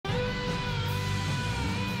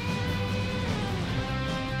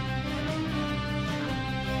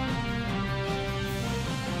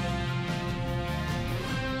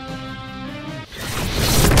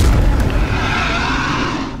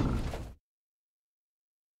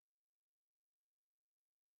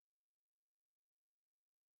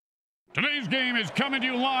Today's game is coming to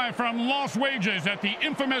you live from Las Vegas at the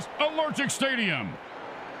infamous Allergic Stadium.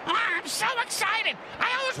 I'm so excited.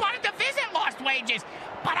 I always wanted to visit Las Vegas,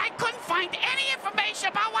 but I couldn't find any information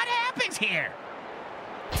about what happens here.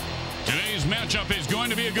 Today's matchup is going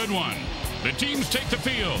to be a good one. The teams take the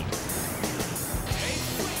field.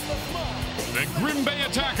 The Green Bay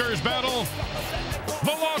Attackers battle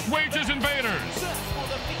the Las Vegas Invaders.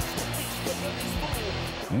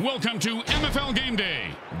 Welcome to MFL Game Day.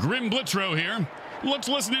 Grim Blitzrow here. Let's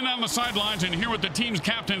listen in on the sidelines and hear what the team's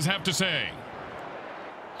captains have to say.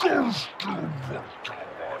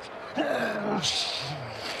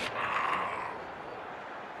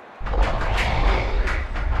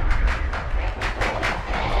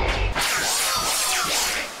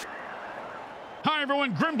 Hi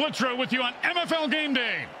everyone, Grim Blitzrow with you on MFL Game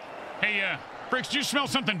Day. Hey, Bricks, do you smell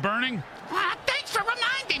something burning? Thanks for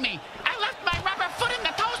reminding me. I left my rubber foot in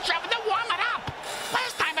the toaster oven to warm it up.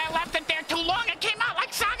 Last time I left it there too long, it came out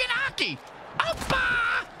like Saganaki.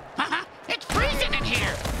 Oppa! It's freezing in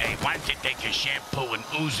here. Hey, why don't you take your shampoo and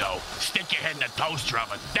ouzo, stick your head in the toaster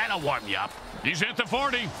oven. That'll warm you up. He's at the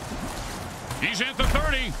 40. He's at the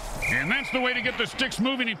 30. And that's the way to get the sticks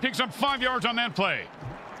moving. He picks up 5 yards on that play.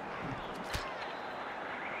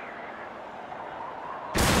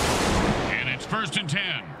 And it's 1st and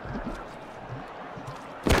 10.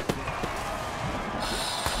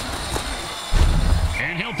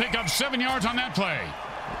 And he'll pick up 7 yards on that play.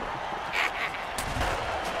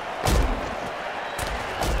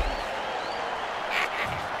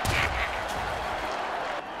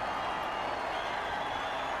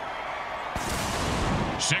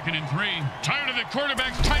 Second and 3. Tired of the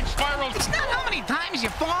quarterback's tight spirals. It's not how many times you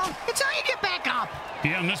fall, it's how you get back up.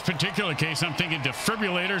 Yeah, in this particular case, I'm thinking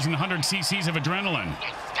defibrillators and 100 cc's of adrenaline.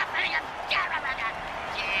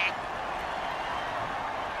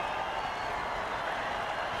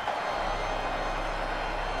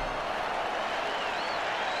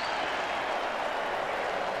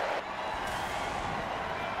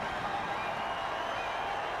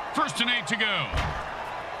 First and 8 to go.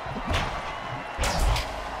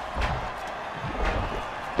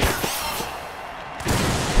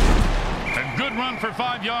 A good run for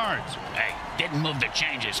 5 yards. Hey, didn't move the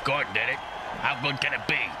changes, Gordon, did it? How good can it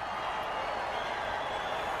be?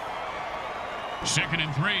 2nd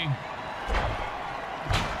and 3.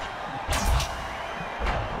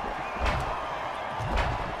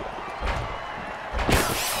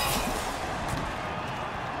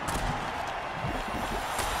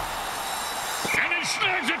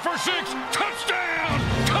 Snags it for 6. Touchdown!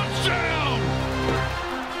 Touchdown!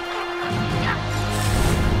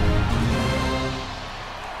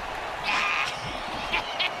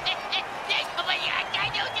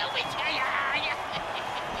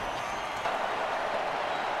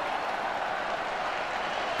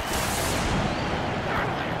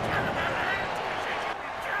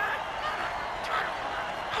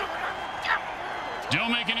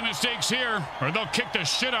 Don't make any mistakes here, or they'll kick the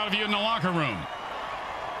shit out of you in the locker room.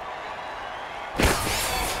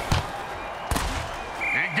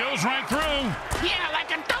 It goes right through. Yeah,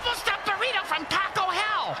 like a double-stuffed burrito from Taco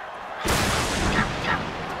Hell.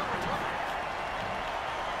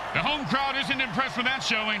 The home crowd isn't impressed with that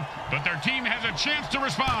showing, but their team has a chance to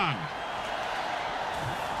respond.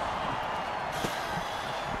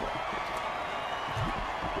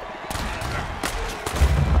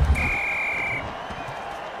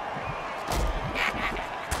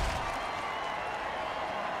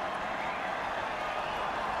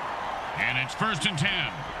 And it's 1st and 10.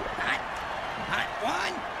 Hot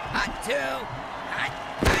 1, hot 2, hot.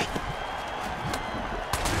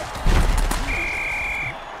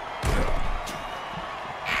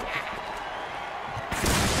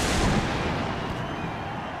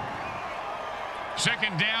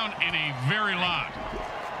 Second down and a very lot.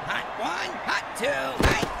 Hot 1, hot 2,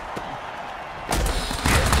 hot.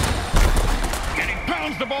 And he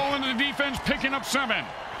pounds the ball into the defense, picking up 7.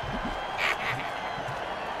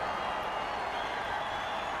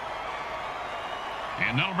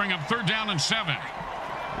 And that'll bring up 3rd down and 7.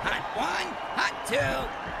 Hot 1, hot 2,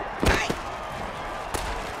 hot.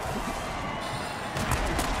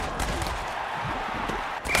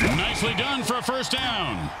 Nicely done for a 1st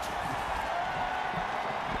down.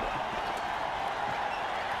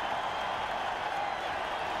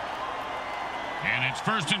 And it's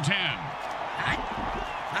 1st and 10.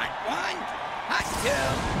 Hot 1, hot 2,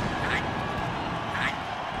 hot.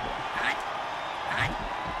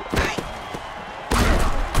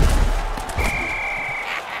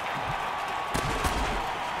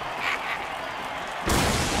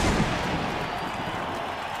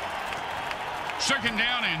 Second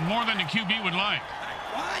down and more than the QB would like.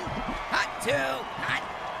 one, hot two, hot,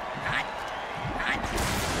 hot, hot,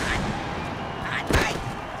 hot, hot, hot.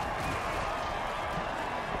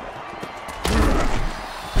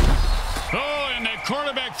 Oh, and the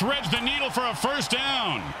quarterback threads the needle for a first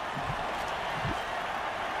down.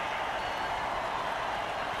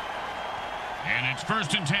 And it's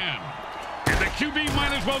 1st and 10. And the QB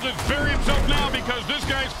might as well just bury himself now because this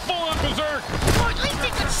guy's full on berserk. Or at least he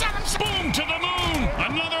could set himself. Boom to the moon.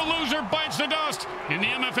 Another loser bites the dust. In the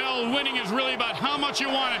MFL, winning is really about how much you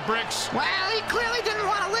want it, Bricks. Well, he clearly didn't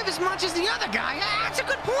want to live as much as the other guy. That's a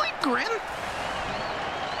good point, Grim.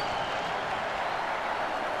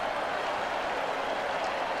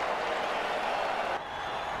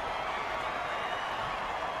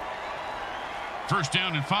 First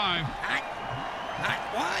down and 5. Hot, hot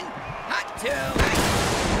one, hot two.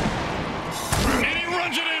 And he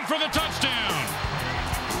runs it in for the touchdown.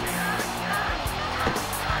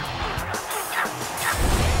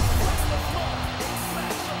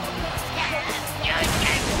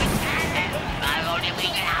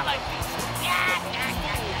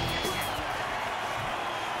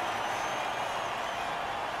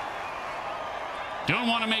 Don't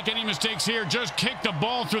want to make any mistakes here. Just kick the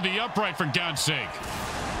ball through the upright, for God's sake.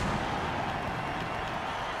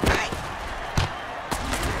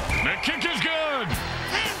 The kick is good.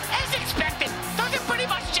 As expected, those are pretty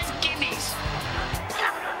much just gimmies.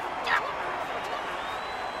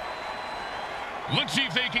 Let's see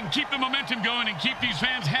if they can keep the momentum going and keep these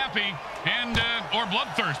fans happy and or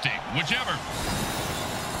bloodthirsty, whichever.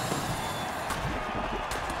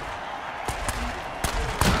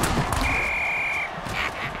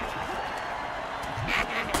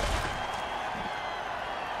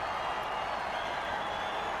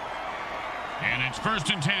 And it's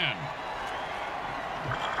 1st and 10.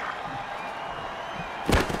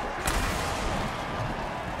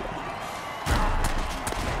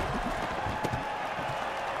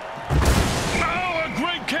 Oh, a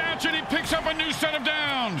great catch, and he picks up a new set of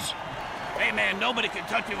downs. Hey, man, nobody can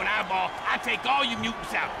touch me when I ball. I take all you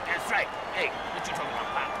mutants out. That's right. Hey, what you talking about,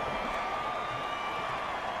 Pop?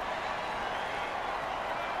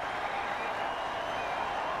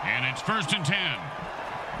 And it's 1st and 10.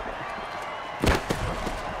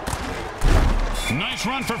 Nice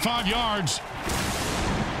run for 5 yards.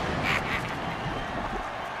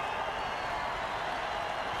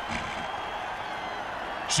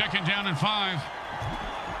 Second down and 5.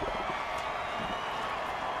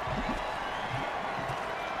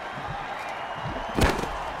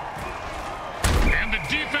 And the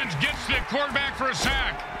defense gets the quarterback for a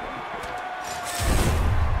sack.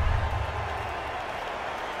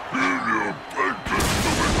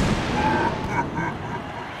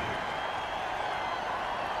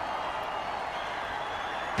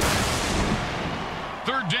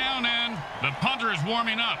 Third down, and the punter is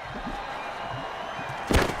warming up.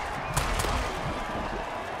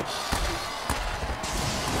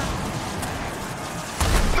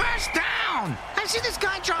 First down! I've seen this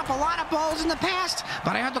guy drop a lot of balls in the past,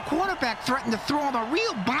 but I heard the quarterback threaten to throw him a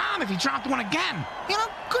real bomb if he dropped one again. You know,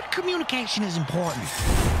 good communication is important.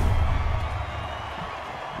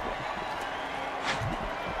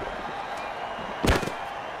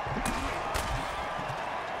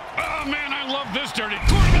 Oh, man, I love this dirty.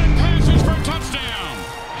 Quarterback passes for a touchdown.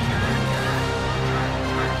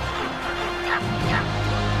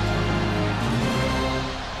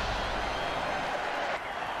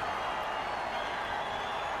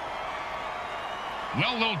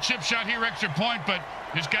 Well, little chip shot here, extra point, but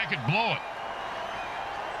this guy could blow it.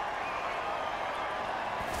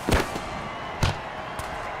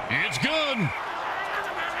 It's good.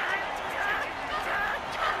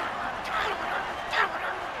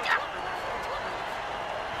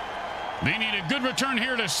 They need a good return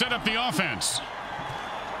here to set up the offense.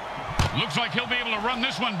 Looks like he'll be able to run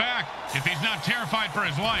this one back if he's not terrified for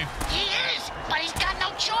his life. He is, but he's got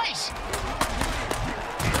no choice.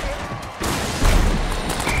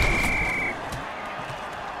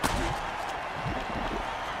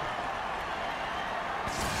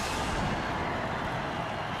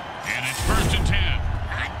 And it's 1st and 10.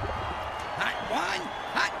 Hot, hot one,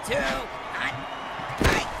 hot two, hot,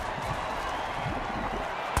 hot.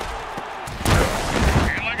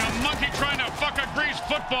 And like a monkey trying to fuck a greased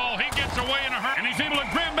football, he gets away in a hurry. And he's able to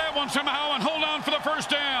grab that one somehow and hold on for the first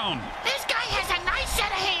down. This guy has a nice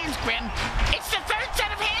set of hands, Grim. It's the third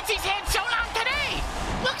set of hands he's had so long today.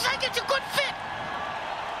 Looks like it's a good fit.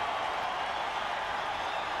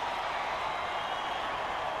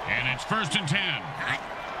 And it's 1st and 10. Hot,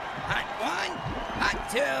 hot one, hot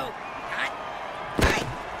two, hot, hot.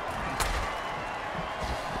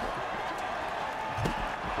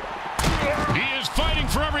 He is fighting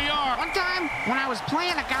for every yard. One time, when I was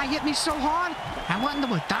playing, a guy hit me so hard, I went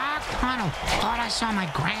into a dark tunnel. Thought I saw my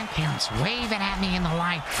grandparents waving at me in the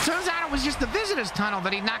light. Turns out it was just the visitor's tunnel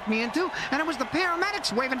that he knocked me into, and it was the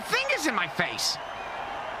paramedics waving fingers in my face.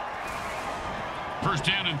 First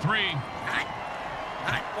down and 3. Hot.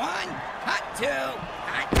 Hot 1. Hot 2.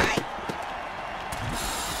 Hot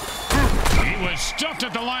 3. He was stuffed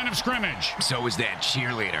at the line of scrimmage. So was that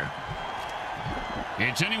cheerleader.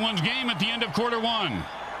 It's anyone's game at the end of quarter 1.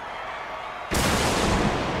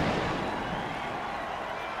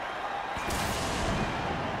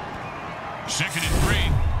 Second and 3.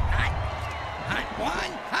 Hot. Hot 1.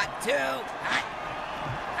 Hot 2. Hot.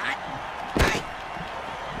 Hot 3.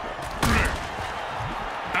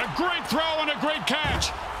 A great throw and a great catch.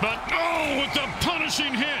 But, oh, with the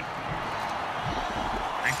punishing hit.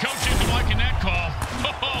 And coach isn't liking that call.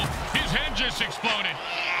 Oh, his head just exploded.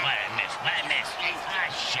 Let it miss. Let it miss. Ah,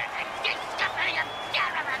 shit.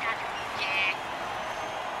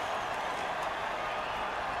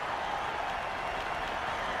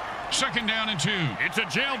 Second down and 2. It's a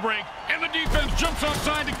jailbreak, and the defense jumps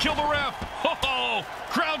outside to kill the ref. Oh,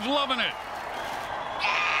 crowd's loving it.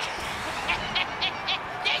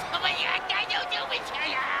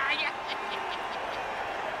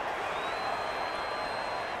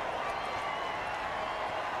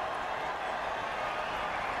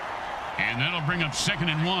 And that'll bring up second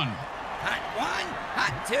and 1. Hot 1.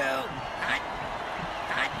 Hot 2. Hot.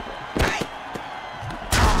 Hot 3.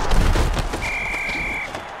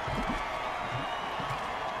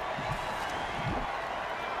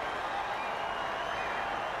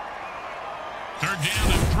 Third down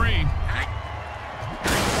and 3. Hot.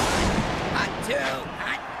 Hot 1. Hot 2.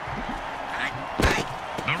 Hot. Hot 3.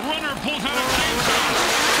 The runner pulls out a chainsaw.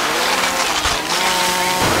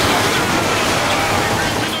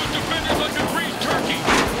 Those defenders like a greased turkey.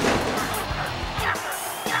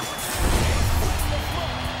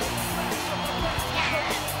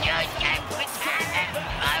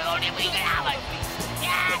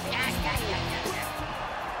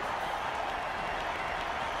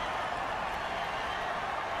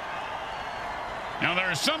 Now, there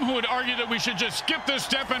are some who would argue that we should just skip this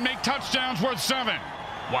step and make touchdowns worth 7.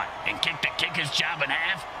 What, and kick the kicker's job in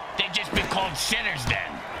half? They'd just be called sinners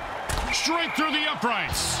then. Straight through the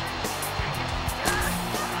uprights.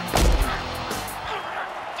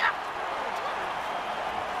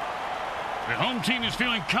 The home team is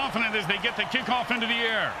feeling confident as they get the kickoff into the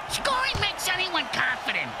air. Scoring makes anyone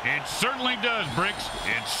confident. It certainly does, Bricks.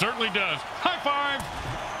 It certainly does. High five.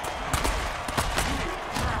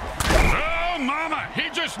 Oh, mama. He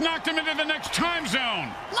just knocked him into the next time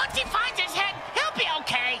zone. Once he finds his head, he'll be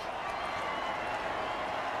okay.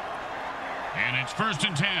 And it's first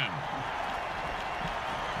and 10.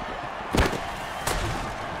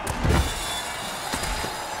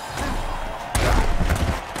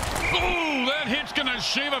 Ooh, that hit's going to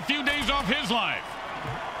shave a few days off his life.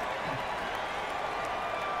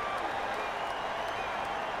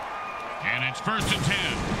 And it's first and 10.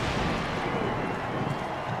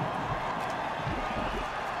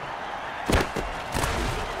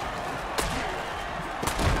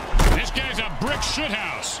 This guy's a brick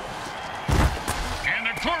shithouse. And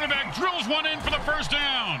the quarterback drills one in for the first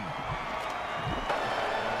down.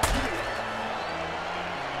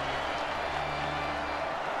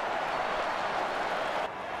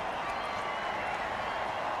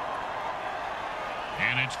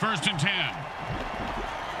 And it's first and 10.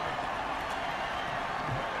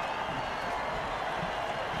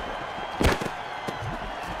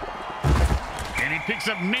 And he picks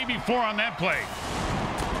up maybe 4 on that play.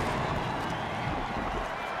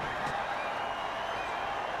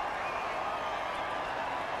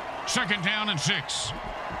 Second down and 6.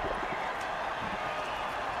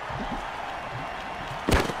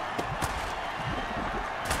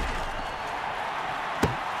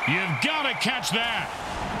 You've got to catch that.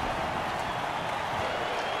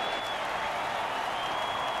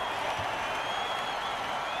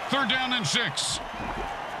 Third down and 6.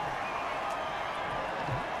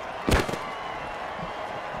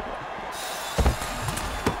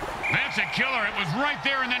 That's a killer. It was right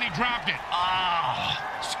there, and then he dropped it. Oh,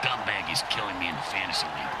 scumbag is killing me in the fantasy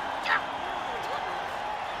league.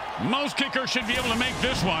 Most kickers should be able to make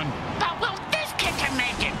this one. But will this kicker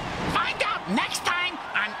make it? Find out next time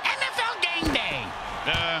on MFL Game Day.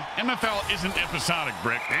 MFL isn't episodic,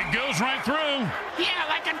 Brick. It goes right through. Yeah,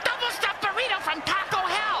 like a double-stuffed burrito from Taco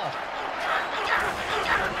Hell.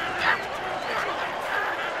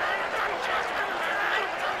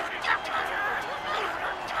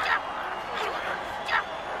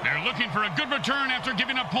 They're They're looking for a good return after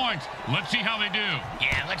giving up points. Let's see how they do.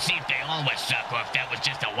 Yeah, let's see if they always suck or if that was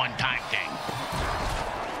just a one-time thing.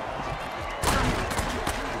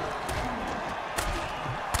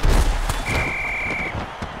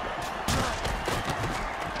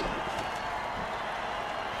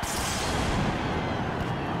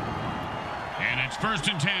 And it's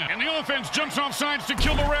 1st and 10. And the offense jumps off sides to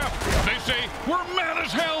kill the ref. They say, we're mad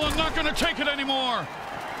as hell and not going to take it anymore.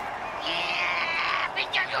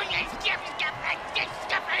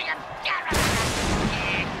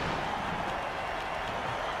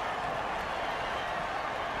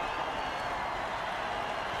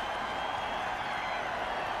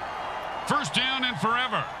 First down and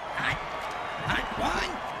forever. Hot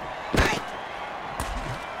one. Right.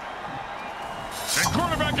 The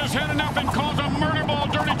quarterback has had enough and calls a murder ball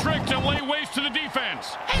dirty trick to lay waste to the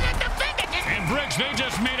defense. Hey, the defender just... And Bricks, they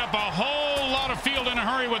just made up a whole lot of field in a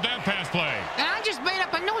hurry with that pass play. And I just made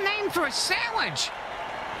up a new name for a sandwich.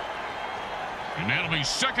 And that'll be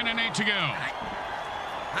 2nd and 8 to go.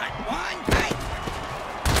 Hot one. Right.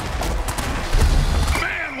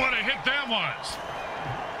 Man, what a hit that was.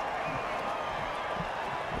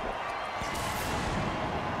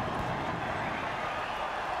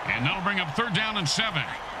 And that'll bring up 3rd down and 7.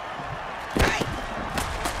 Right.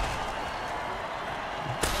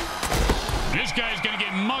 This guy's going to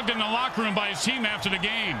get mugged in the locker room by his team after the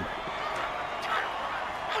game.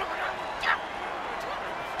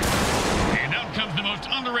 And out comes the most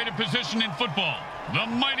underrated position in football, the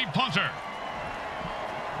mighty punter.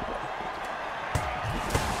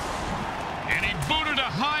 And he booted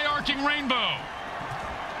a high-arcing rainbow.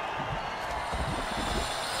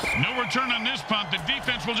 No return on this punt. The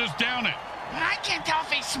defense will just down it. I can't tell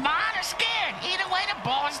if he's smart or scared. Either way, the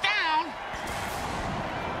ball is down.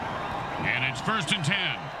 And it's 1st and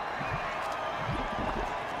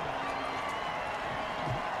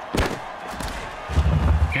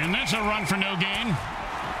 10. And that's a run for no gain.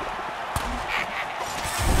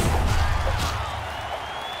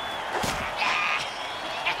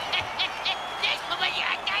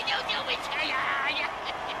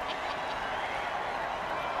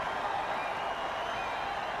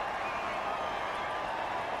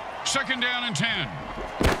 Second down and 10.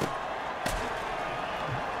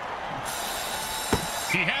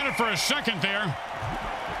 He had it for a second there.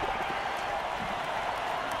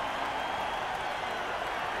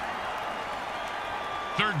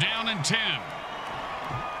 Third down and 10.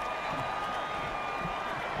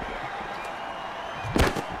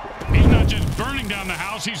 He's not just burning down the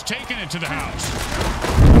house, he's taking it to the house.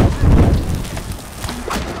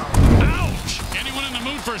 Ouch! Anyone in the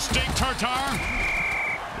mood for steak tartare?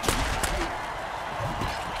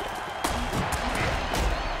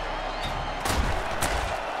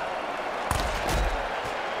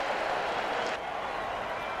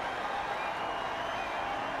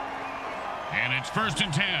 And it's 1st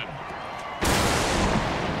and 10.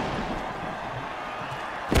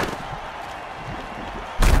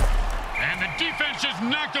 And the defense just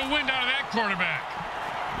knocked the wind out of that quarterback.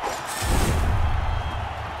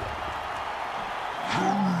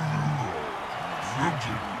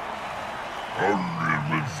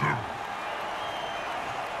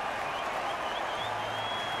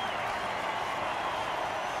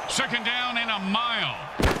 Second down and a mile.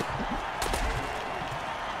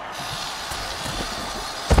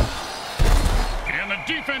 And the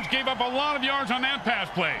defense gave up a lot of yards on that pass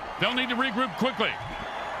play. They'll need to regroup quickly.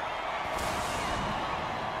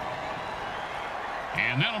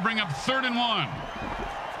 And that'll bring up 3rd and 1.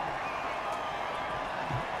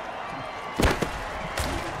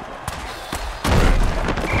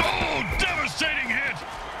 Oh, devastating hit.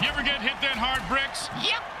 You ever get hit that hard, Bricks?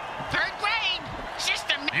 Yep, 3rd grade.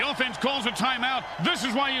 System. The offense calls a timeout. This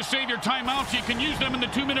is why you save your timeouts so you can use them in the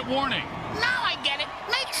 2-minute warning. Now I get it.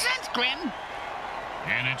 Makes sense, Grim.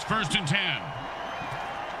 And it's 1st and 10.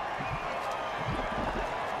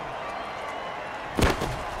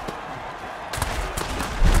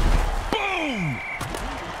 Boom!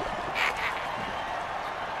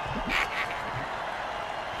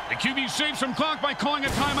 The QB saves some clock by calling a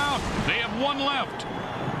timeout. They have 1 left.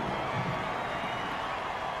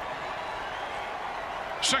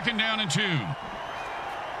 Second down and 2.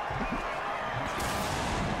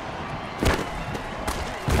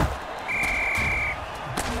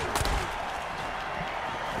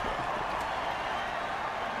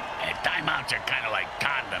 Timeouts are kind of like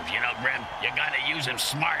condoms, you know, Grim? You gotta use them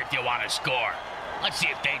smart if you want to score. Let's see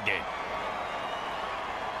if they did.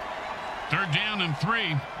 3rd down and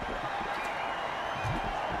 3.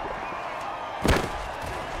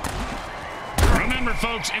 Remember,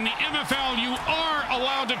 folks, in the MFL, you are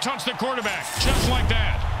allowed to touch the quarterback, just like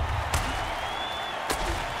that.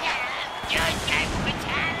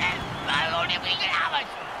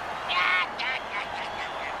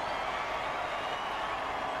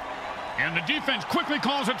 defense quickly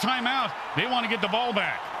calls a timeout. They want to get the ball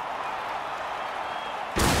back.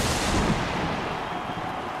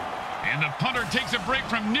 And the punter takes a break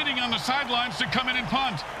from knitting on the sidelines to come in and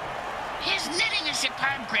punt. His knitting is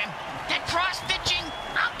superb, Grim. That cross-stitching,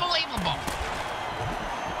 unbelievable.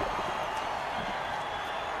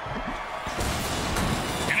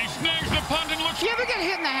 And he snags the punt and looks... You ever get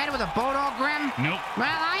hit in the head with a bulldog, Grim? Nope. Well,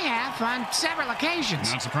 I have on several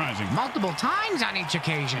occasions. Not surprising. Multiple times on each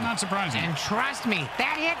occasion. Not surprising. And trust me,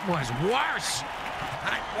 that hit was worse.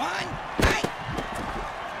 Hot one. Hey.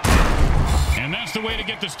 And that's the way to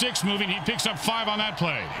get the sticks moving. He picks up 5 on that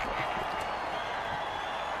play.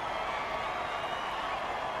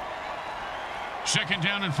 Second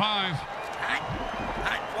down and 5. Hot.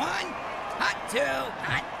 Hot one. Hot two.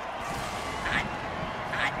 Hot. Hot.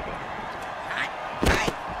 Hot. Hot. Hey.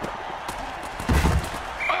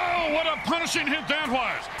 Oh, what a punishing hit that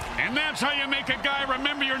was. And that's how you make a guy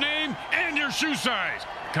remember your name and your shoe size.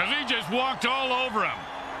 Because he just walked all over him.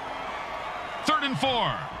 3rd and 4.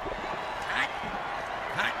 Hot.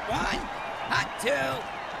 Hot one. Hot two.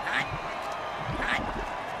 Hot. Hot.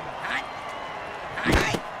 Hot. Hot.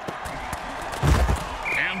 Hey.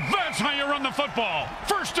 And that's how you run the football.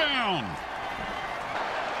 First down.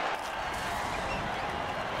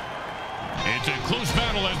 It's a close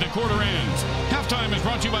battle as the quarter ends. Halftime is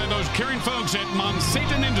brought to you by those caring folks at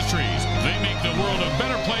Monsatan Industries. They make the world a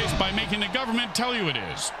better place by making the government tell you it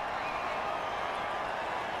is.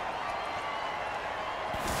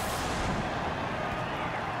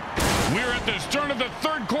 We're at the start of the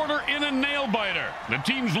 3rd quarter in a nail-biter. The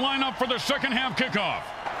teams line up for the second half kickoff.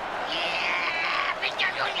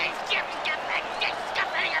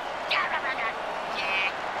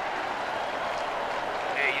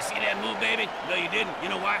 Hey, you see that move, baby? No, you didn't. You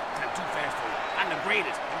know why? I'm too fast for you. I'm the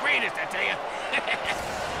greatest. The greatest, I tell you.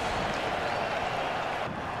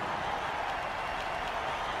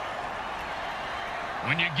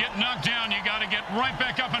 When you get knocked down, you got to get right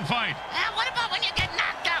back up and fight. What about when you get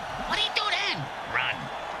knocked up? What do you do then? Run.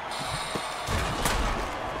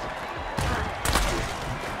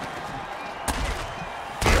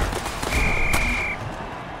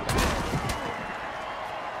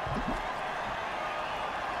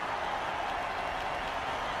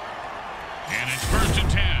 And it's 1st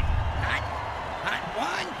and 10. Hot. Hot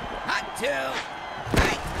one. Hot two.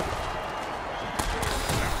 Hey.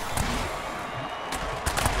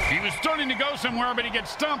 He was starting to go somewhere, but he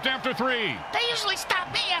gets stumped after 3. They usually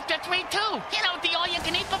stop me after 3, too. You know, the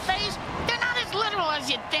all-you-can-eat buffets? They're not as literal as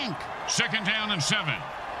you'd think. 2nd down and 7.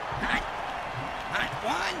 Hot. Hot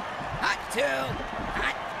one. Hot two.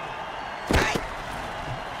 Hot. Hey.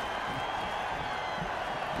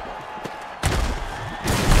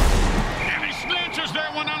 And he snatches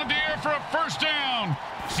that one out of the air for a 1st down.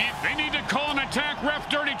 See, they need to call an attack ref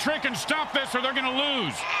dirty trick and stop this or they're going to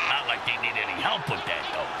lose. Not like they need any help with that,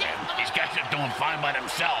 though, man. These guys are doing fine by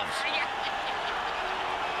themselves.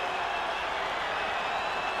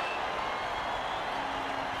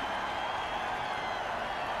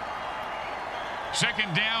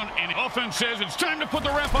 Second down, and the offense says it's time to put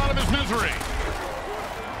the ref out of his misery.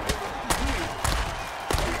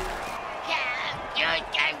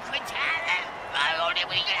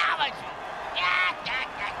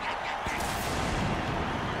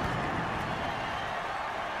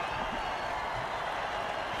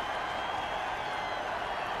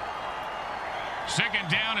 Second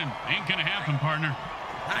down, and ain't gonna happen, partner.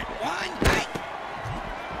 Hot one. Hey.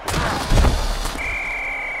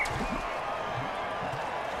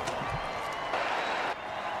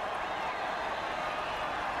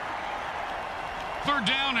 Third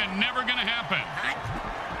down and never gonna happen. Hot.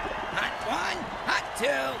 Hot one. Hot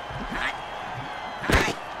two. Hot.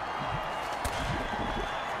 Hey.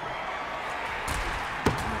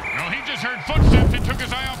 No, he just heard footsteps and took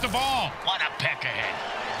his eye off the ball. What a peck ahead.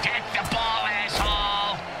 Take the ball,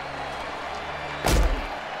 asshole.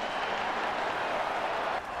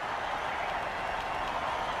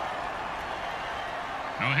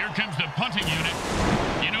 Now here comes the punting unit.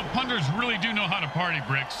 You know, punters really do know how to party,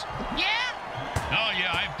 Bricks. Yeah? Oh, yeah,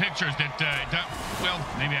 I have pictures that, well,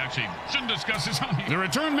 maybe I actually shouldn't discuss this on here. The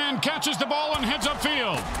return man catches the ball and heads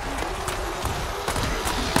upfield.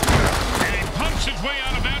 And he punts his way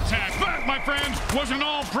out of that tack. That, my friends, was an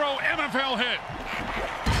all-pro MFL hit.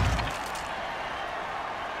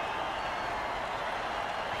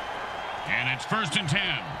 And it's 1st and 10.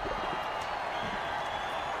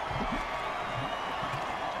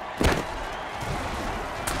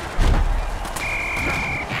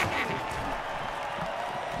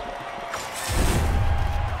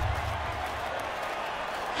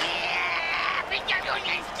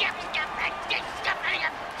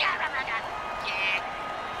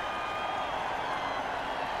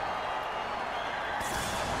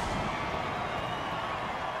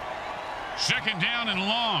 Second down and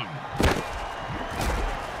long.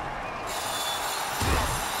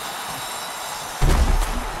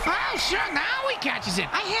 Oh, sure, now he catches it.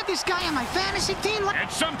 I had this guy on my fantasy team.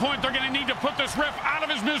 At some point, they're going to need to put this ref out of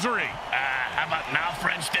his misery. How about now, for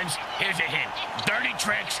instance? Here's a hint. Dirty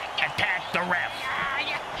tricks, attack the ref.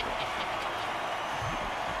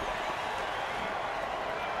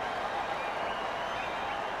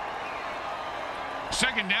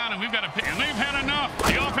 Second down, and we've got to pick. And they've had enough.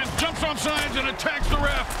 The offense jumps off sides and attacks the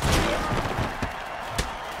ref.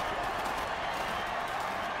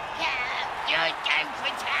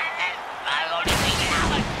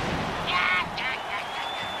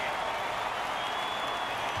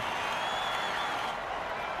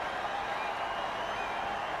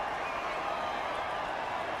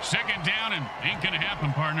 Second down, and ain't going to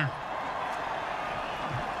happen, partner.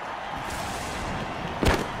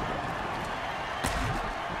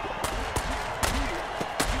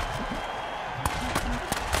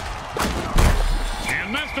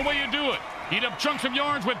 And that's the way you do it. Eat up chunks of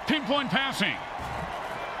yards with pinpoint passing.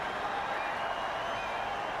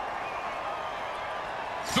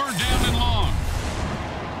 Third down and long.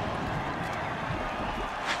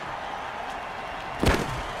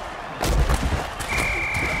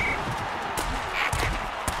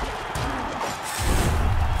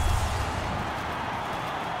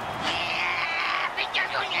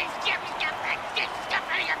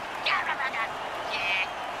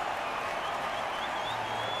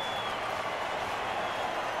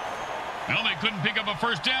 Well, they couldn't pick up a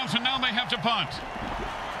first down, so now they have to punt.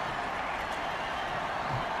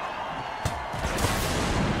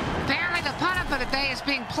 Apparently the punter for the day is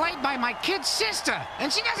being played by my kid's sister,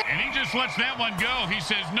 and she doesn't... And he just lets that one go. He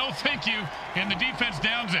says, no, thank you, and the defense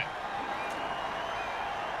downs it.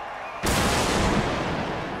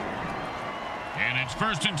 And it's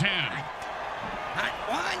 1st and 10. Hot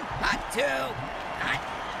one, hot two, hot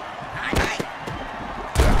right.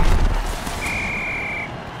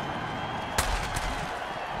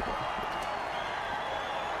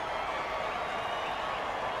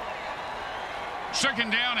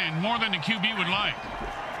 Second down and more than the QB would like.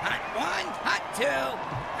 Hot one, hot two,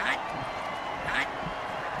 hot.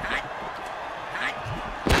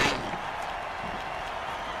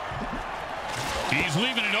 He's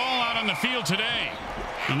leaving it all out on the field today.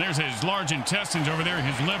 And there's his large intestines over there,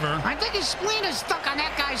 his liver. I think his spleen is stuck on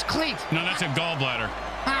that guy's cleat. No, that's a gallbladder.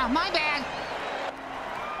 Oh, my bad.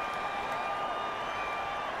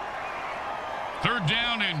 Third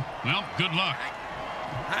down and, well, good luck.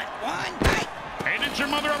 Hot one, right. Hey, did your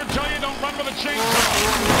mother ever tell you don't run with a chainsaw?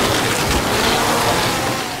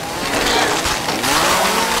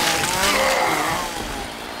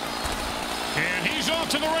 And he's off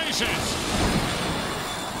to the races.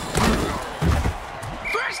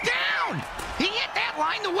 First down! He hit that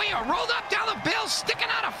line the way a rolled-up-dollar bill sticking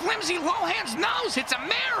out of flimsy Lohan's nose hits a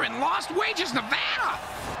mare in Lost Wages, Nevada.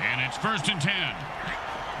 And it's 1st and 10.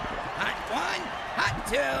 Hot one, hot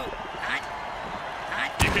two, hot.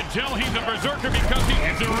 You can tell he's a berserker because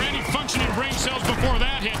if there were any functioning brain cells before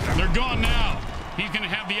that hit, they're gone now. He's going to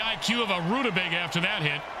have the IQ of a rutabaga after that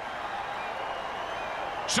hit.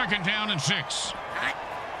 Second down and 6.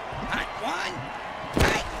 Hot one,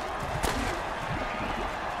 right.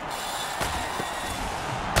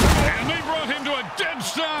 And they brought him to a dead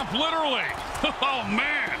stop, literally. Oh,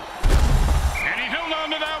 man. And he held on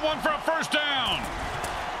to that one for a first down.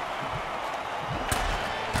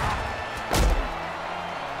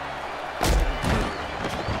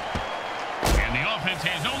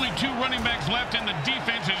 Has only 2 running backs left, and the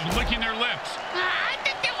defense is licking their lips. I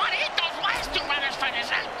think they want to hit those last 2 runners for this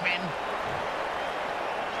win.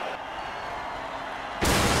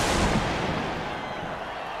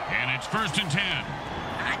 And it's 1st and 10.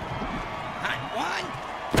 Hot one,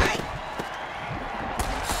 right.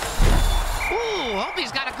 Ooh, hope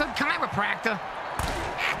he's got a good chiropractor.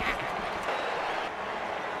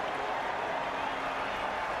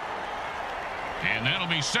 And that'll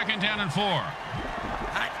be 2nd down and 4.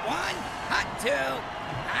 Hot one, hot two,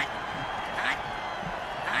 hot, right.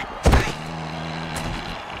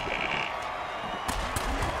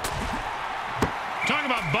 Talk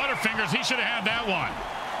about butterfingers, he should have had that one.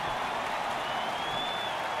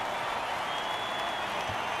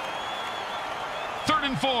 Third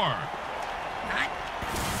and 4. Hot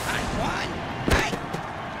one, right.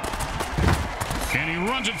 And he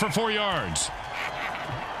runs it for 4 yards.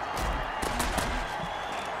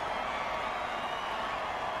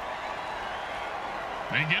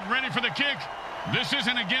 They get ready for the kick. This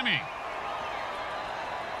isn't a gimme.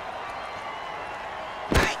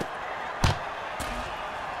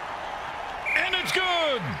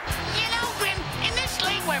 You know, Grim, in this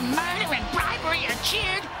league where murder and bribery are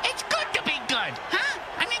cheered, it's good to be good, huh?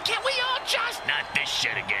 I mean, can't we all just... Not this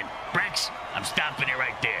shit again. Bricks, I'm stopping it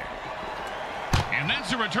right there. And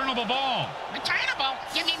that's a returnable ball. Returnable?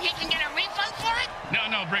 You mean he can get a refund for it?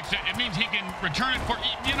 No, Bricks, it means he can return it for...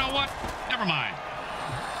 You know what? Never mind.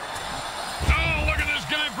 Oh, look at this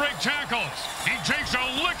guy break tackles. He takes a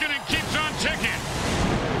licking and keeps on ticking.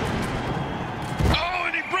 Oh,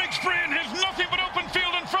 and he breaks free and has nothing but open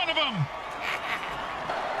field in front of him.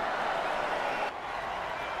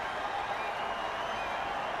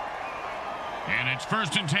 And it's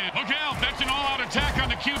 1st and 10. Look out, that's an all-out attack on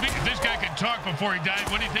the QB. If this guy could talk before he died,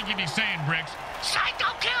 what do you think he'd be saying, Bricks?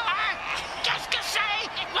 Psycho killer! Just to say,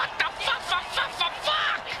 what the fuck?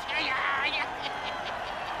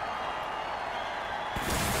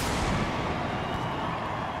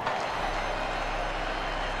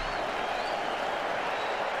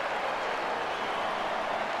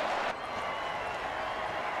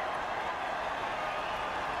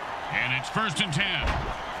 And it's 1st and 10.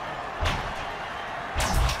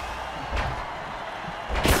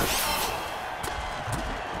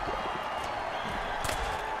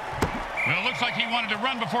 Well, it looks like he wanted to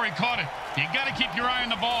run before he caught it. You got to keep your eye on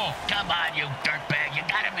the ball. Come on, you dirtbag. You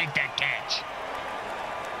got to make that catch.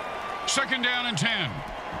 2nd down and 10.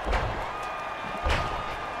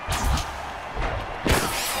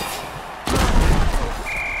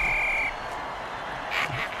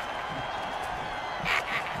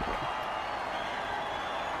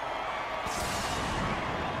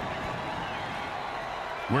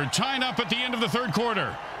 We're tied up at the end of the 3rd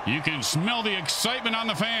quarter. You can smell the excitement on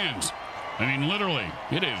the fans. I mean, literally,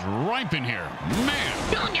 it is ripe in here.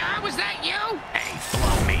 Man. Junior, was that you? Hey,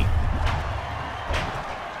 blow me.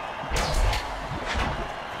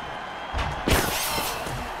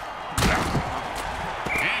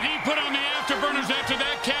 And he put on the afterburners after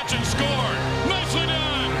that catch and scored. Nicely done.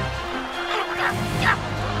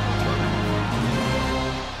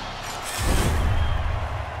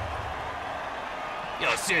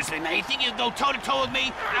 Yo, seriously, man, you think you can go toe-to-toe with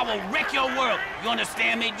me? I will wreck your world. You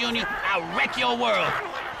understand me, Junior? I'll wreck your world.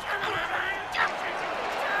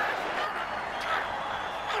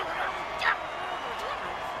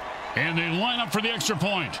 And they line up for the extra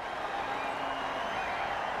point.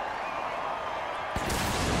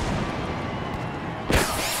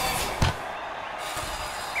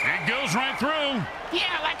 It goes right through.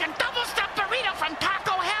 Yeah, like a double-stuffed burrito from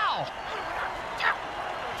Taco Hell.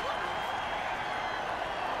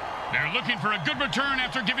 They're looking for a good return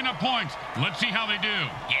after giving up points. Let's see how they do.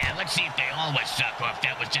 Yeah, let's see if they always suck or if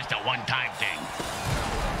that was just a one-time thing.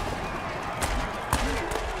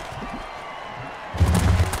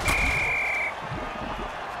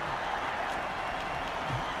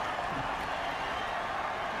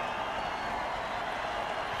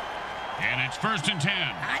 And it's 1st and 10.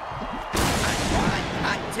 Hot 1,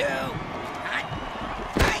 hot 2, hot.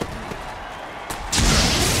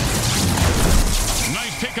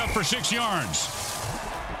 Nice pickup for 6 yards.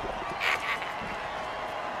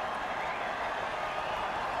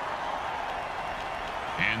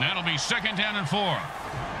 And that'll be 2nd down and 4.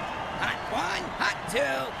 Hot 1, hot 2,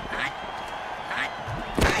 hot.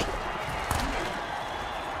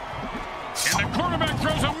 And the quarterback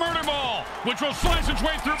throws a murder ball, which will slice its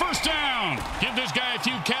way through 1st down. Give this guy a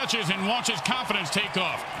few catches and watch his confidence take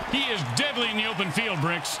off. He is deadly in the open field,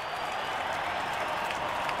 Bricks.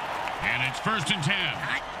 And it's 1st and 10.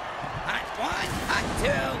 Hot 1, hot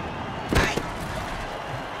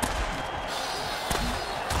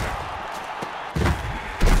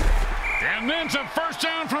 2. And then it's a 1st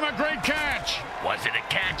down from a great catch. Was it a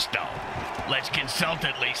catch, though? Let's consult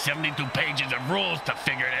at least 72 pages of rules to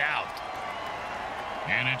figure it out.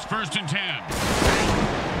 And it's 1st and 10.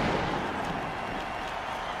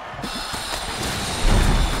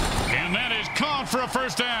 And that is caught for a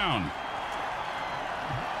 1st down.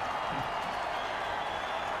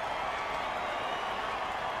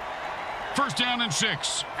 First down and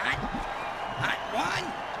 6. Hot 1.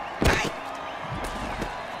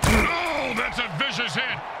 Oh, that's a vicious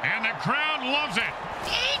hit. And the crowd loves it.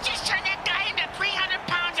 He just turned that guy into 300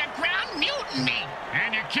 pounds of ground mutiny.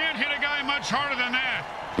 And you can't hit a guy much harder than that.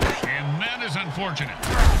 And that is unfortunate.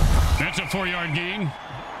 That's a 4-yard gain.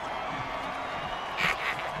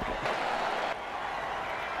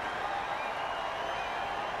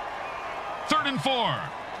 Third and 4.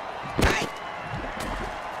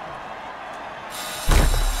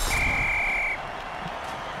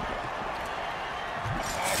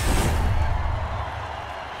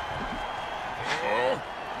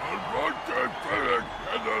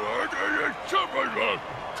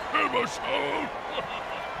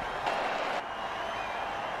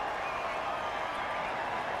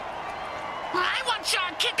 saw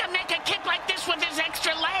a kicker make a kick like this with his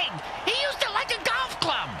extra leg. He used it like a golf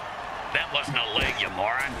club. That wasn't a leg, you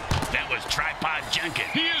moron. That was tripod junking.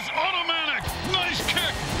 He is automatic. Nice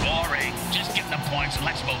kick. Boring. Just give him the points and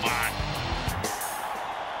let's move on.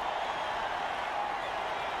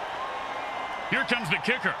 Here comes the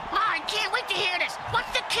kicker. Oh, I can't wait to hear this. What's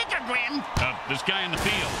the kicker, Grim? This guy in the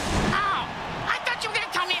field. Oh, I thought you were going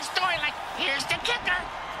to tell me a story like, here's the kicker.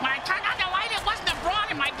 When I turned on the light, it wasn't a broad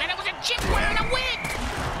in my bed. It was a chick wearing a wig.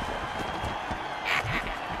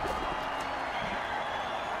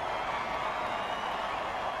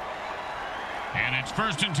 And it's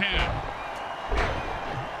 1st and 10.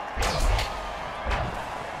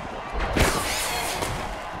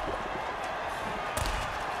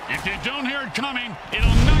 If you don't hear it coming,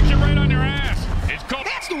 it'll knock you right on your ass. It's called...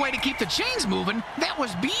 That's the way to keep the chains moving. That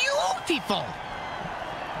was beautiful.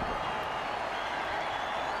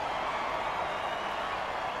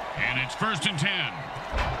 And it's 1st and 10.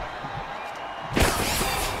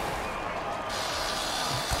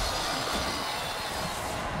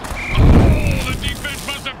 Oh, the defense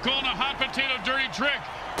must have called a hot potato dirty trick.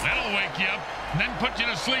 That'll wake you up and then put you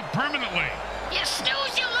to sleep permanently. You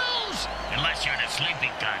snooze, you lose. Unless you're in a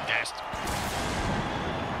sleeping contest.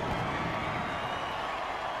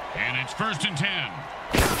 And it's 1st and 10.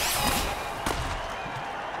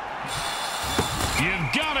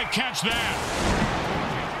 You've got to catch that.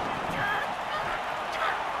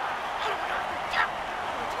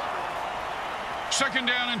 Second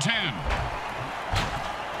down and 10.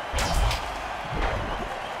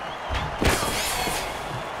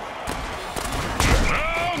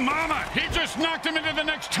 Oh, mama! He just knocked him into the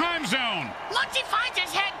next time zone. Once he finds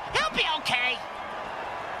his head, he'll be okay.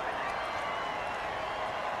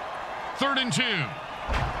 3rd and 2.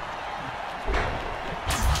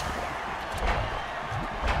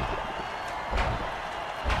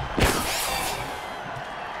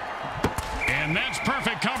 And that's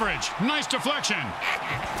perfect coverage. Nice deflection.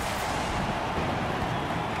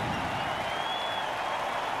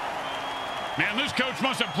 Man, this coach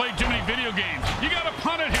must have played too many video games. You got to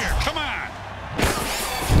punt it here. Come on.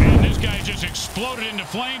 And this guy just exploded into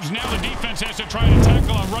flames. Now the defense has to try to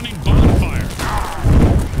tackle a running bonfire.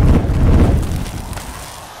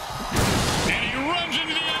 And he runs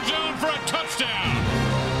into the end zone for a touchdown.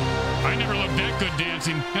 I never looked that good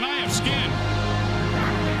dancing, and I have skin.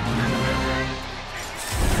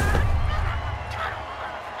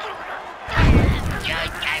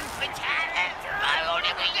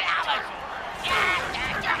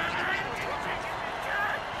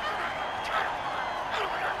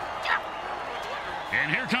 And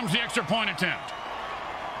here comes the extra point attempt.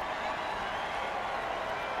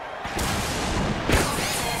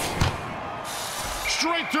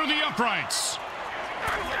 Straight through the uprights.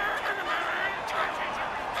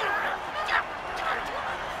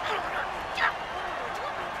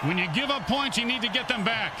 When you give up points, you need to get them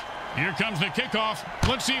back. Here comes the kickoff.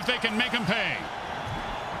 Let's see if they can make them pay.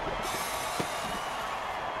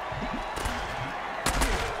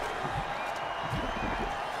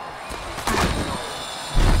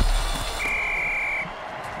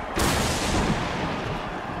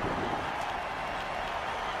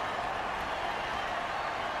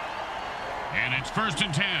 And it's 1st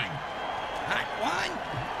and 10. Hot 1,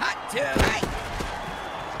 hot 2, hey.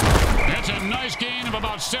 That's a nice gain of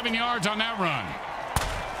about 7 yards on that run.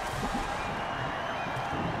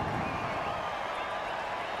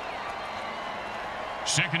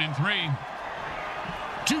 Second and 3.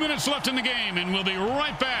 2 minutes left in the game, and we'll be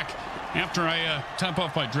right back after I top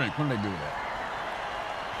off my drink. When did I do that?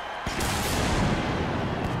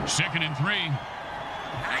 Second and 3.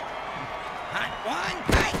 Hot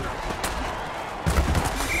 1, hey.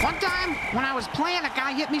 One time, when I was playing, a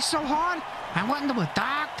guy hit me so hard, I went into a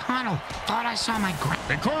dark tunnel. Thought I saw my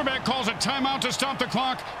The quarterback calls a timeout to stop the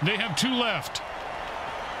clock. They have 2 left.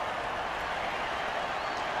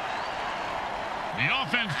 The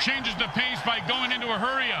offense changes the pace by going into a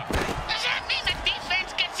hurry-up. Does that mean the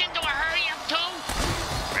defense gets into a hurry-up, too?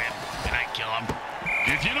 Grim, can I kill him?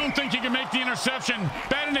 If you don't think you can make the interception,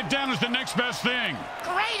 batting it down is the next best thing.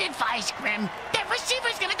 Great advice, Grim. That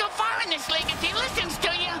receiver's gonna go far in this league if he listens to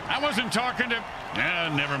you. I wasn't talking to...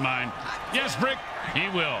 never mind. Yes, Brick, he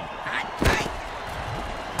will. Hot, hey.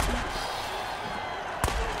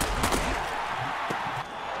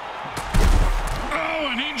 Oh,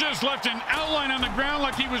 and he just left an outline on the ground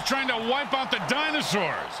like he was trying to wipe out the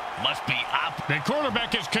dinosaurs. Must be up. The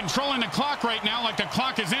quarterback is controlling the clock right now like the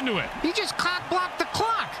clock is into it. He just cock-blocked the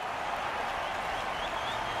clock.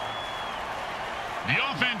 The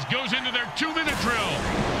offense goes into their 2-minute drill.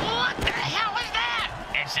 What the hell is that?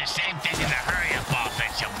 It's It's the same thing as a hurry-up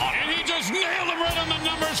offense, you bum. And he just nailed him right on the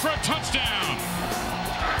numbers for a touchdown.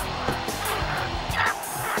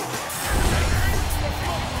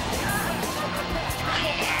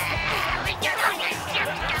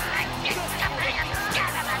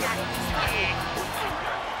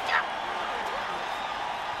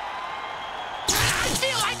 I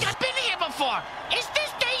feel like I've been here before. Is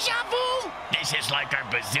this deja vu? This is like our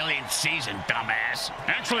bazillionth season, dumbass.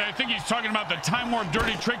 Actually, I think he's talking about the time warp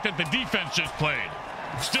dirty trick that the defense just played.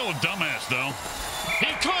 Still a dumbass, though.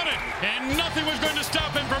 He caught it, and nothing was going to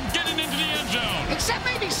stop him from getting into the end zone. Except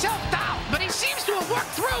maybe self-doubt, but he seems to have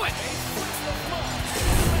worked through it.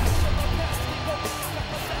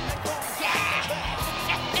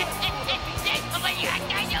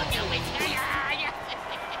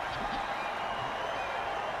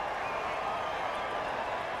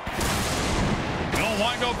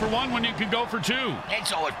 Why go for one when you can go for two?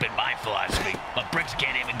 It's always been my philosophy, but Bricks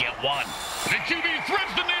can't even get one. The QB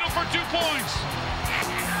threads the needle for 2 points.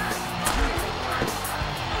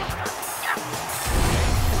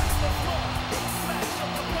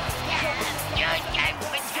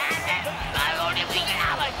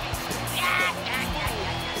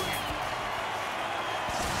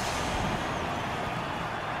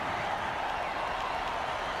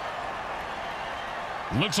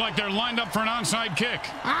 Looks like they're lined up for an onside kick.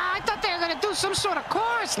 I thought they were going to do some sort of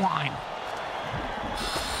chorus line.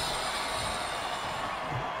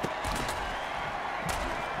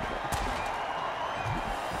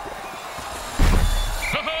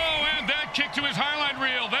 Oh, and that kick to his highlight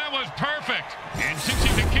reel. That was perfect. And since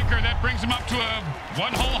he's a kicker, that brings him up to a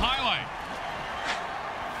one-hole highlight.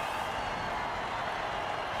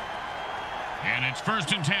 And it's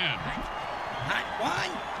 1st and 10. Hot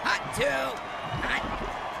one, hot two, hot,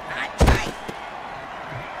 right.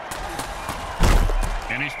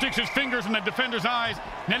 And he sticks his fingers in the defender's eyes,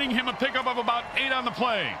 netting him a pickup of about 8 on the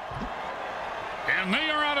play. And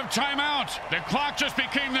they are out of timeout. The clock just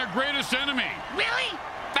became their greatest enemy. Really?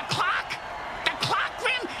 The clock? The clock,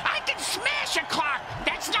 Grim? I can smash a clock.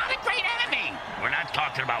 That's not a great enemy. We're not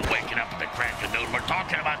talking about waking up at the crack of noon. We're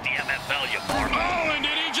talking about the MFL, you moron. Oh, and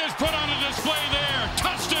did he just put on a display there?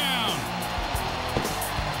 Touchdown!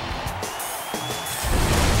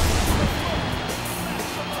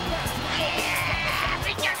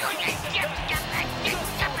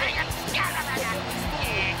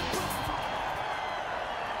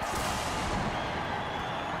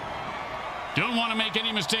 Don't want to make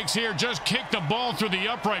any mistakes here. Just kick the ball through the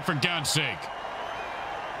upright, for God's sake.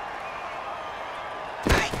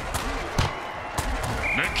 The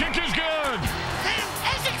kick is good.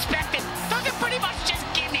 As expected, those are pretty much just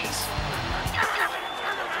gimmies.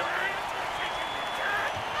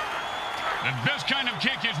 The best kind of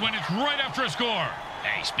kick is when it's right after a score.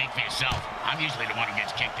 Hey, speak for yourself. I'm usually the one who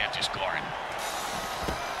gets kicked after scoring.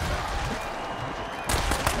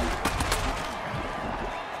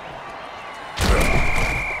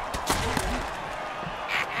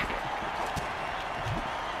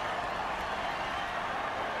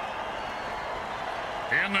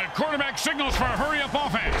 And the quarterback signals for a hurry-up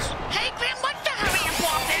offense. Hey, Grim, what's the hurry-up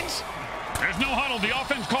offense? There's no huddle. The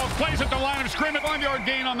offense calls plays at the line of scrimmage. 5-yard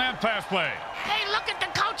gain on that pass play. Hey, look at the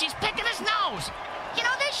coach. He's picking his nose. You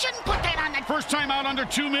know, they shouldn't put that on the... First time out under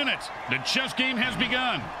 2 minutes. The chess game has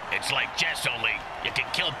begun. It's like chess, only you can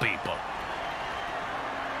kill people.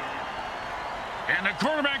 And the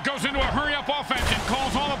quarterback goes into a hurry-up offense and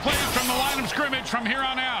calls all the plays from the line of scrimmage from here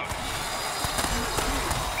on out.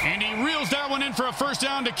 And he reels that one in for a first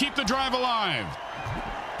down to keep the drive alive.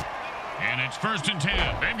 And it's 1st and 10.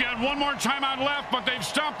 They've got one more timeout left, but they've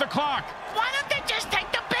stopped the clock. Why don't they just take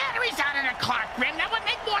the batteries out of the clock, Grim? That would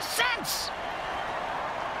make more sense.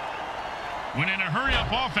 When in a hurry-up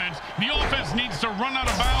offense, the offense needs to run out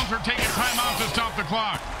of bounds or take a timeout to stop the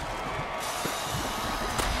clock.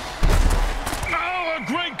 Oh, a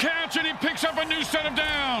great catch, and he picks up a new set of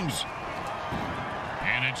downs.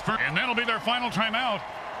 And that'll be their final timeout.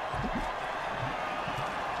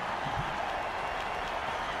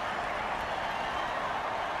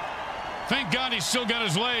 Thank God he's still got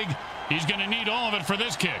his leg. He's going to need all of it for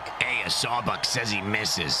this kick. Hey, a sawbuck says he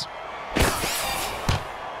misses.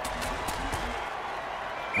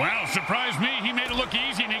 Wow, surprised me. He made it look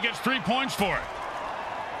easy, and he gets 3 points for it.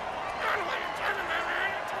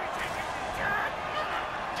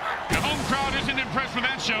 The home crowd isn't impressed with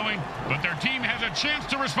that showing, but their team has a chance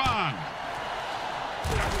to respond.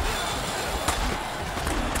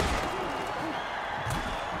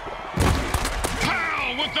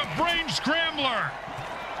 Powell with the brain scrambler.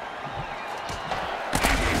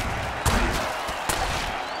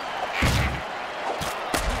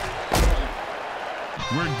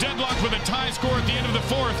 We're deadlocked with a tie score at the end of the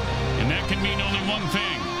fourth, and that can mean only one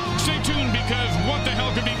thing. Stay tuned, because what the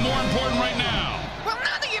hell could be more important right now? Well,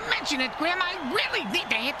 now that you mention it, Grim, I really need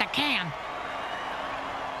to hit the can.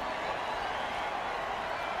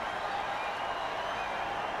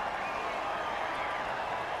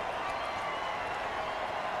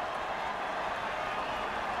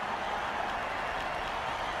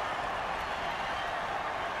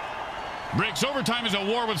 Breaks overtime is a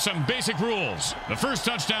war with some basic rules. The first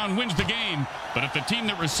touchdown wins the game, but if the team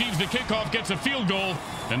that receives the kickoff gets a field goal,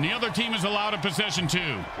 then the other team is allowed a possession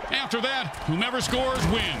too. After that, whomever scores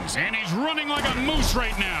wins, and he's running like a moose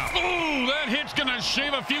right now. Ooh, that hit's gonna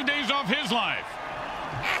shave a few days off his life.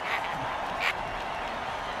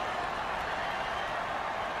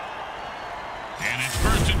 And it's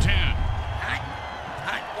 1st and 10. Hot,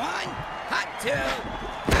 hot one, hot two.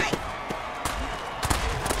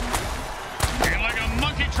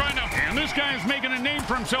 And this guy is making a name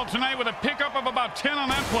for himself tonight with a pickup of about 10 on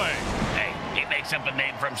that play. Hey, he makes up a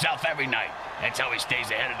name for himself every night. That's how he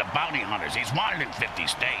stays ahead of the bounty hunters. He's wanted in 50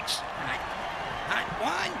 states. Hot, hot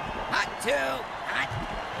one, hot two, hot,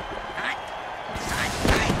 hot, hot,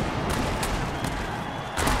 hot.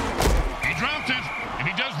 He dropped it. If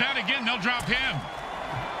he does that again, they'll drop him.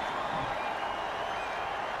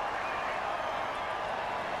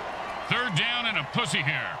 Third down and a pussy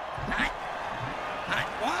here. Hot. Hot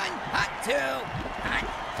one, hot two, hot,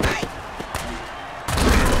 hot.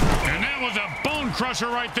 And that was a bone crusher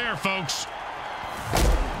right there, folks.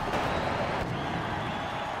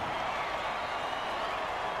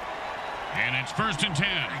 And it's 1st and 10.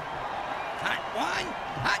 Hot one,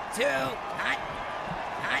 hot two, hot,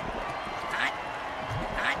 hot, hot,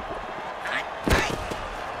 hot, hot, hot.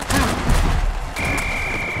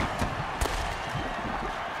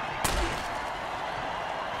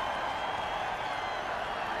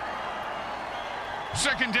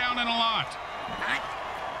 Second down and a lot. Hot,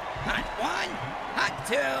 hot one, hot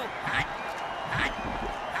two, hot, hot,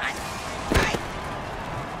 hot, hot.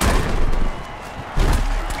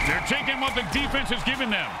 They're taking what the defense has given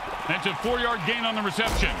them. That's a 4-yard gain on the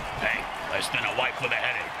reception. Hey, less than a wipe with a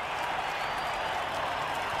headache.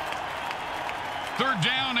 Third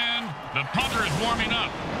down, and the punter is warming up.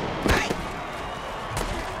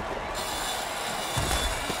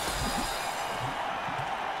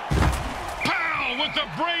 With the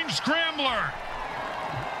brain scrambler.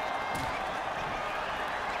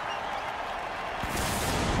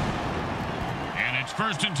 And it's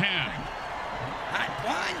 1st and 10. Hot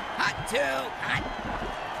one, hot two, hot,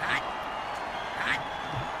 hot, hot,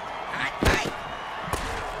 hot, hot.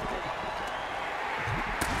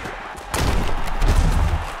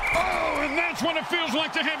 Oh, and that's what it feels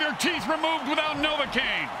like to have your teeth removed without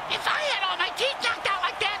Novocaine. If I had all my teeth knocked out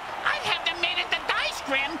like that, I'd have them made into dice,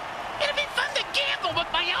 Grim. It'd be fun to gamble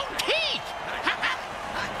with my own teeth.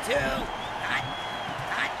 Hot two, hot,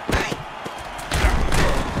 hot, hot.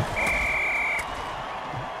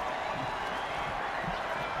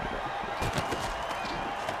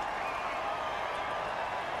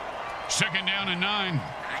 Second down and 9.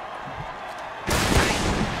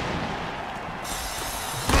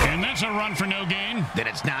 And that's a run for no gain. Then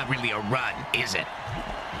it's not really a run, is it?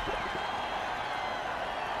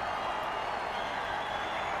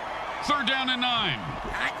 Third down and 9.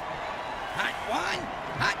 Hot, hot one,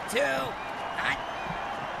 hot two, hot,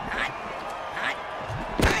 hot, hot,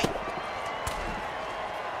 hot.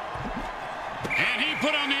 And he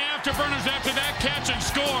put on the afterburners after that catch and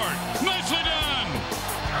scored. Nicely done.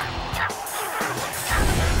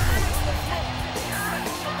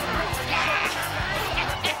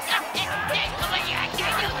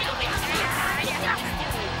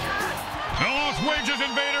 The lost wages,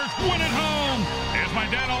 Invaders. Win at home. As my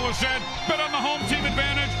dad always said, bet on the home team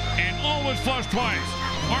advantage and always flush twice.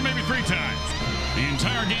 Or maybe 3 times. The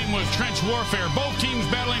entire game was trench warfare. Both teams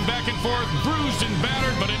battling back and forth, bruised and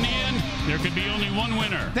battered, but in the end, there could be only one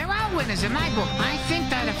winner. There are winners in my book. I think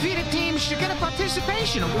that defeated teams should get a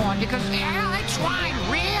participation award because they tried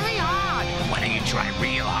really hard. Why don't you try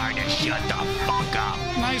real hard and shut the fuck up?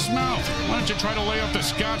 Nice mouth. Why don't you try to lay off the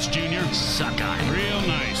scotch, Junior? Suck on it. Real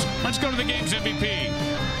nice. Let's go to the game's MVP.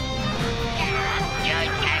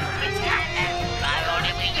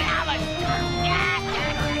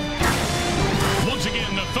 Once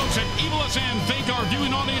again, the folks at Evil SN thank our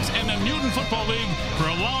viewing audience and the Mutant Football League for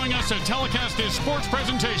allowing us to telecast this sports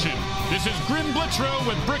presentation. This is Grim Blitzrow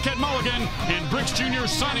with Brickhead Mulligan and Bricks Jr.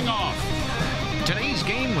 signing off. Today's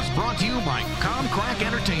game was brought to you by Comcrack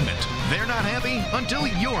Entertainment. They're not happy until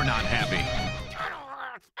you're not happy.